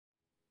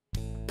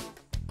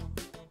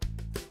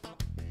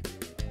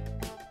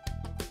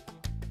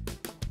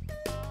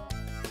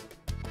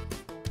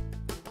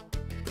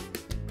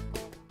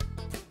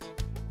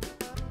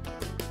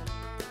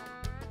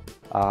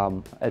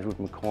Edward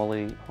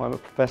McAuley. I'm a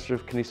professor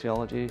of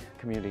kinesiology,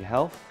 community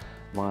health.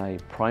 My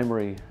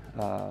primary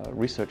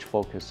research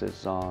focus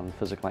is on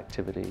physical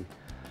activity,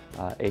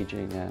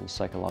 aging, and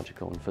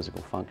psychological and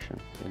physical function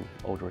in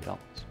older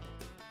adults.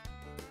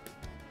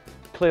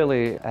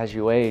 Clearly, as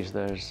you age,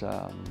 there's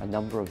a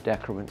number of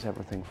decrements,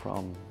 everything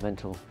from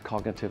mental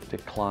cognitive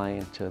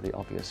decline to the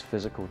obvious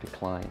physical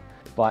decline.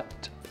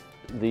 But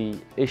the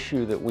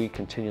issue that we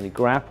continually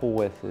grapple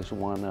with is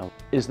one of,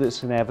 is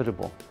this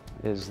inevitable?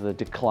 Is the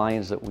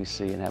declines that we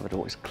see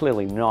inevitable? It's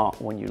clearly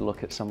not when you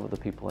look at some of the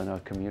people in our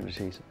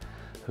communities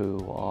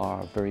who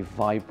are very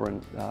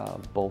vibrant,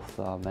 both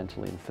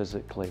mentally and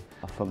physically,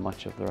 for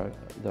much of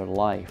their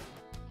life.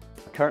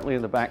 Currently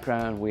in the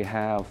background we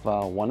have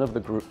one of the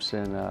groups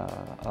in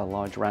a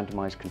large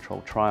randomized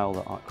controlled trial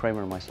that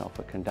Kramer and myself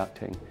are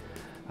conducting,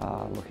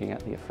 looking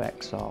at the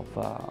effects of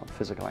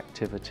physical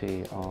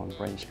activity on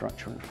brain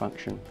structure and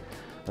function,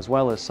 as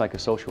well as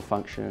psychosocial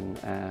function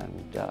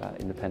and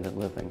independent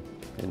living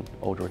in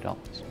older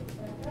adults.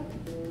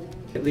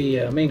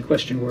 The main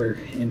question we're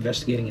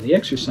investigating in the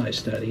exercise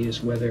study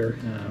is whether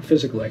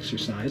physical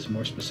exercise,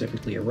 more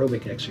specifically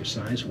aerobic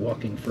exercise,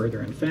 walking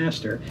further and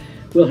faster,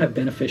 will have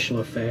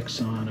beneficial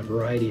effects on a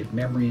variety of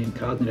memory and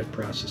cognitive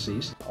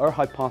processes. Our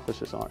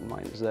hypothesis, Art and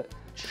mine, is that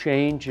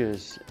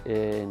changes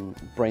in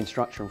brain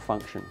structure and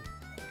function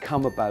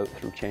come about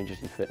through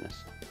changes in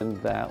fitness, and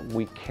that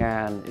we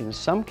can, in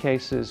some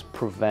cases,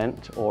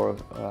 prevent or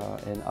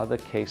in other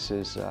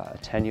cases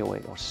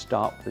attenuate or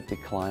stop the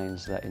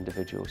declines that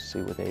individuals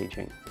see with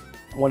aging.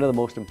 One of the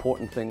most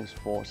important things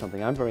for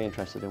something I'm very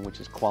interested in,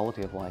 which is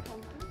quality of life,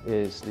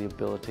 is the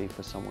ability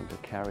for someone to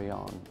carry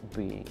on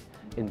being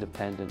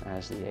independent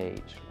as they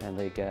age, and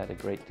they get a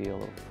great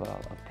deal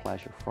of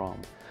pleasure from.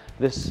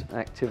 This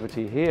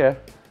activity here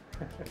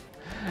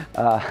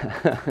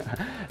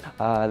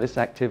this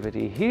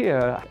activity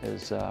here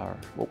is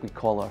what we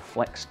call our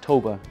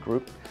Flex-Toba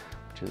group,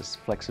 which is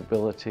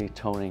flexibility,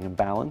 toning, and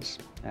balance.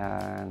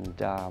 And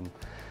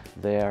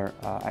their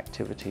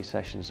activity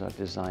sessions are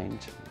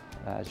designed,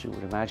 as you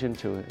would imagine,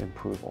 to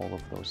improve all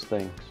of those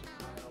things.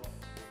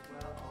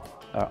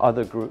 Our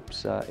other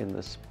groups in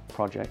this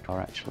project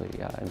are actually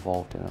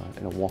involved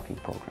in a walking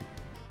program.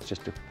 It's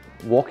just a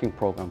walking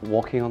program,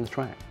 walking on the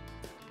track.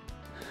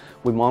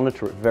 We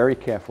monitor it very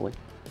carefully,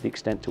 the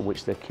extent to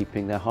which they're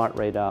keeping their heart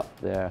rate up,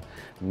 they're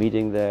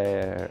meeting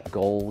their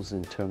goals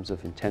in terms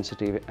of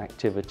intensity of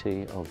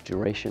activity, of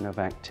duration of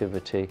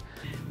activity.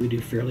 We do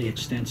fairly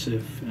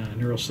extensive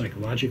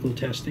neuropsychological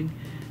testing,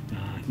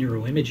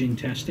 neuroimaging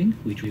testing.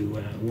 We do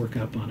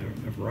workup on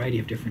a variety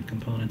of different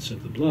components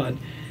of the blood.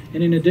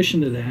 And in addition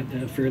to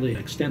that, fairly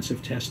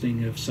extensive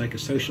testing of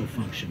psychosocial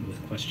function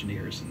with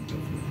questionnaires and so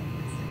forth.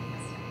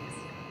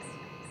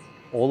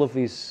 All of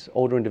these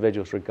older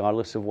individuals,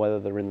 regardless of whether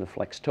they're in the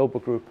Flex-Toba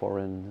group or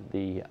in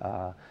the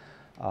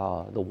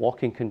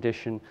walking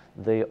condition,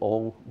 they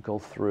all go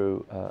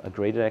through a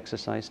graded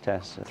exercise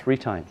test 3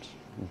 times,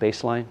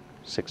 baseline,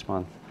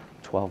 6-month,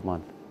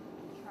 12-month.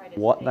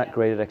 What that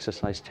graded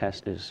exercise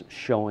test is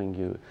showing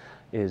you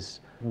is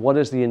what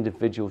is the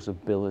individual's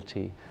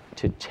ability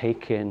to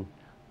take in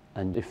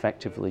and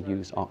effectively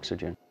use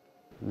oxygen.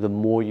 The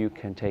more you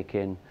can take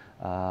in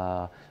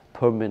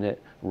per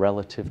minute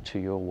relative to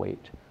your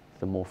weight,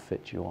 the more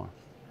fit you are.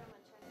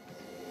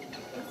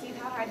 Steve,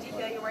 how hard do you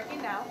feel you're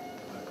working now?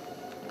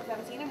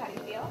 17, and how do you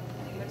feel?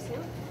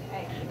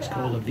 Okay. It's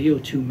called a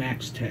VO2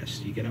 max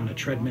test. You get on a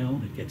treadmill,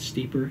 it gets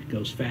steeper, it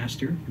goes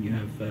faster. You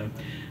have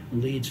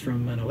leads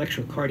from an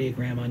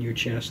electrocardiogram on your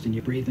chest, and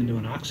you breathe into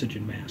an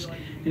oxygen mask.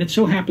 And it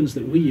so happens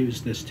that we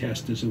use this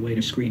test as a way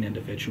to screen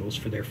individuals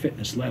for their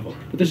fitness level.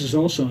 But this is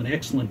also an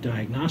excellent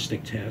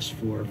diagnostic test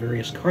for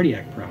various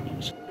cardiac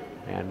problems.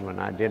 And when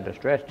I did the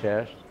stress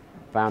test,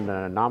 found an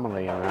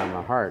anomaly around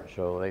my heart,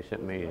 so they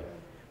sent me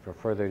for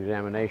further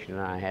examination.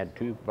 I had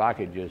 2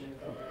 blockages,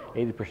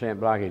 80%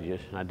 blockages,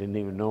 and I didn't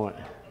even know it.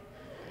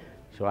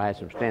 So I had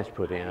some stents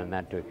put in, and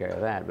that took care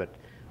of that. But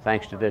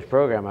thanks to this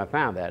program, I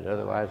found that.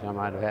 Otherwise, I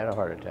might have had a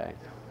heart attack.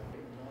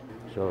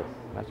 So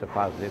that's a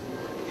positive.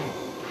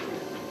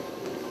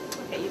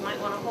 Okay, you might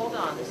want to hold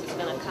on. This is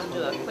going to come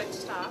to a quick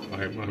stop.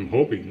 I'm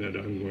hoping that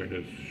I'm going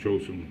to show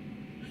some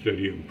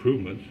steady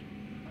improvements.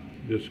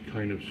 This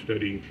kind of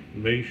study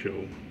may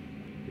show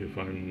if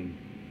I'm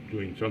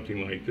doing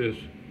something like this,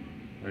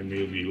 I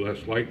may be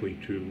less likely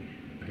to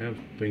have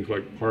things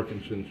like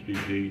Parkinson's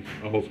disease,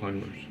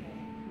 Alzheimer's.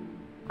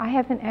 I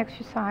haven't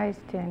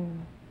exercised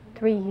in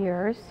 3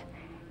 years,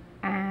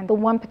 and the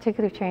one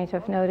particular change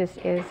I've noticed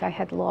is I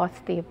had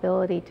lost the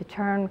ability to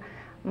turn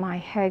my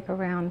head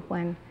around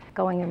when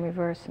going in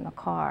reverse in the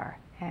car,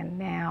 and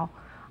now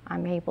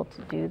I'm able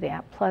to do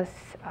that. Plus,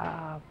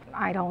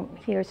 I don't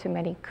hear so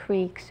many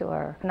creaks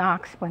or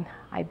knocks when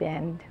I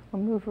bend or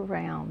move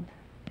around,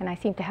 and I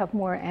seem to have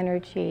more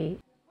energy.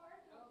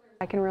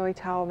 I can really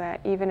tell that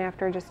even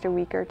after just a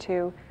week or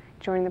 2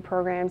 joining the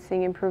program,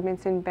 seeing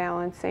improvements in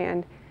balance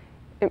and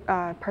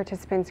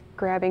participants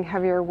grabbing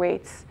heavier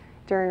weights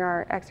during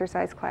our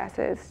exercise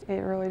classes, it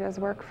really does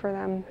work for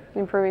them,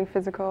 improving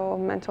physical,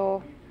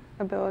 mental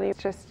ability.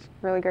 It's just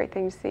a really great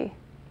thing to see.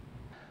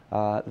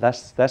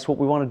 That's what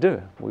we want to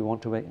do. We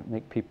want to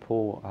make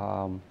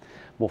people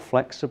more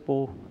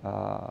flexible,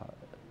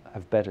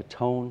 have better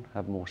tone,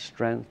 have more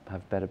strength,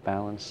 have better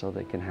balance, so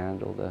they can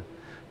handle the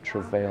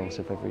travails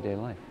of everyday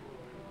life.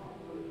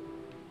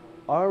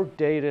 Our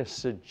data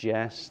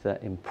suggests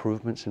that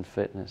improvements in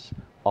fitness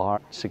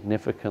are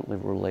significantly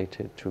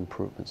related to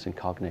improvements in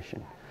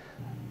cognition.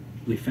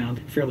 We found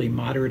fairly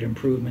moderate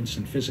improvements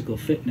in physical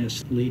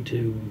fitness lead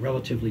to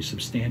relatively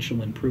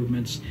substantial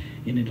improvements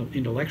in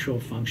intellectual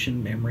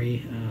function,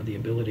 memory, the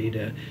ability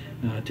to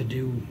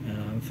do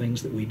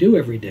things that we do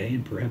every day,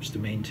 and perhaps to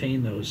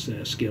maintain those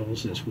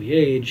skills as we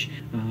age.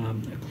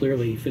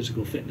 Clearly,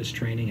 physical fitness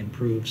training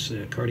improves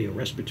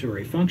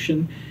cardiorespiratory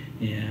function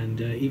and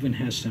even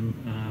has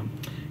some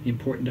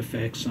important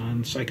effects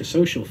on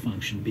psychosocial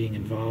function. Being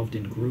involved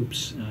in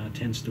groups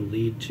tends to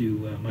lead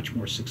to much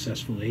more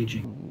successful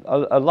aging.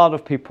 A lot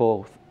of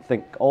people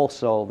think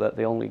also that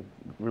the only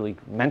really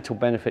mental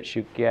benefits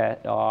you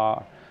get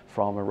are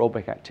from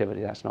aerobic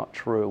activity. That's not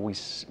true.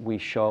 We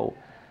show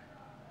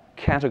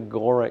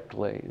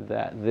categorically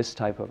that this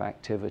type of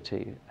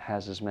activity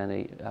has as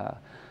many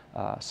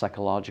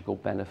psychological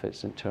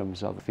benefits in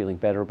terms of feeling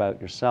better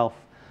about yourself,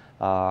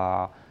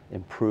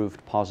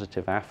 improved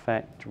positive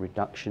affect,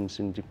 reductions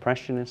in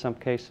depression in some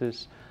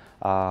cases,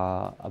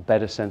 a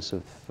better sense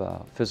of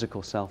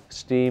physical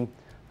self-esteem,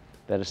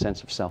 better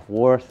sense of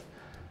self-worth,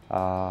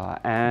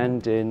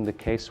 and in the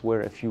case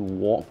where if you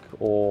walk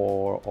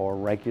or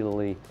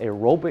regularly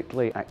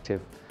aerobically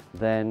active,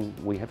 then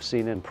we have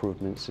seen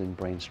improvements in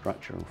brain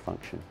structure and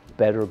function,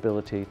 better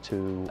ability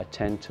to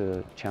attend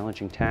to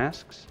challenging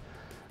tasks,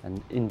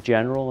 and in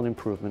general an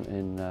improvement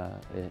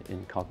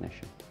in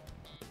cognition.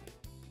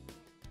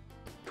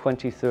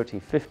 20, 30,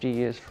 50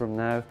 years from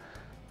now,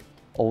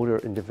 older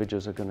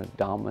individuals are going to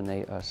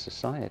dominate our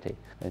society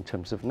in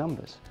terms of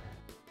numbers.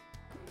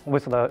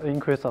 With the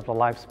increase of the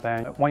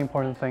lifespan, one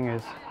important thing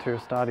is to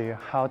study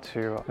how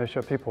to make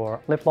sure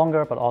people live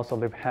longer but also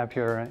live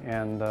happier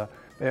and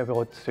be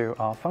able to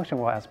function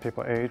well as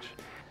people age.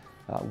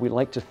 We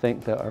like to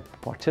think that our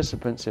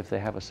participants, if they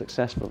have a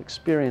successful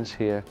experience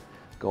here,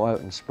 go out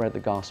and spread the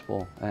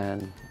gospel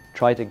and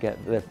try to get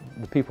the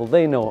people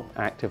they know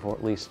active, or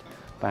at least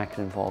back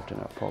and involved in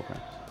our programs.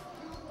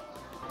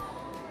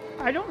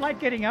 I don't like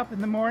getting up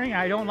in the morning.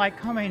 I don't like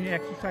coming to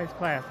exercise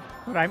class,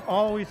 but I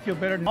always feel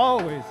better,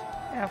 always,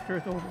 after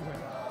it's over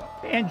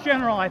with. In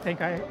general, I think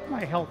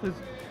my health is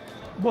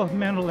both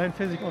mental and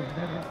physical is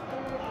better.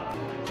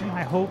 And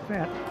I hope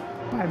that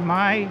by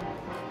my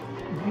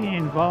being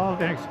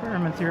involved in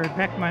experiments here at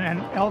Beckman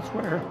and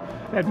elsewhere,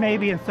 that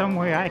maybe in some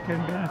way I can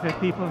benefit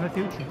people in the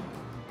future.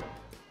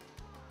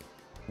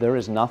 There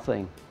is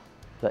nothing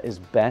that is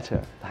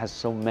better, has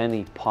so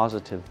many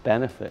positive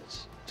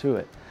benefits to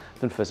it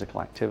than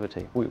physical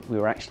activity. We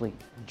were actually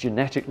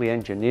genetically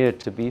engineered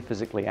to be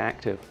physically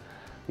active.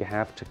 You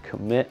have to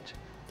commit,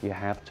 you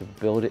have to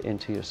build it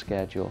into your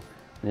schedule,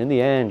 and in the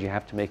end you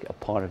have to make it a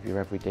part of your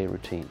everyday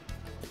routine.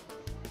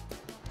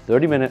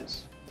 30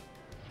 minutes,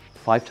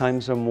 5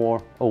 times or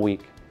more a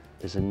week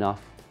is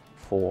enough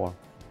for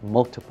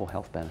multiple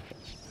health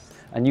benefits.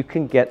 And you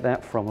can get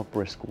that from a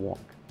brisk walk.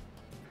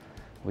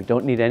 We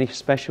don't need any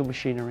special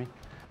machinery.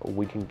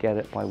 We can get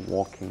it by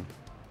walking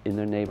in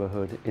their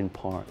neighborhood, in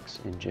parks,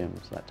 in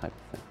gyms, that type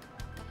of thing.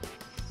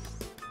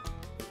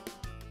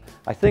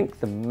 I think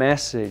the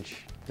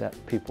message that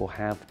people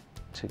have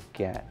to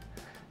get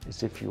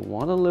is if you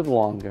want to live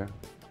longer,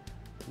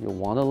 you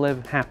want to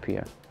live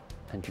happier,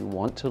 and you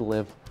want to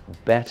live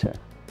better,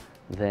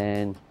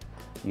 then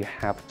you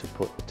have to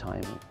put the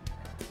time in.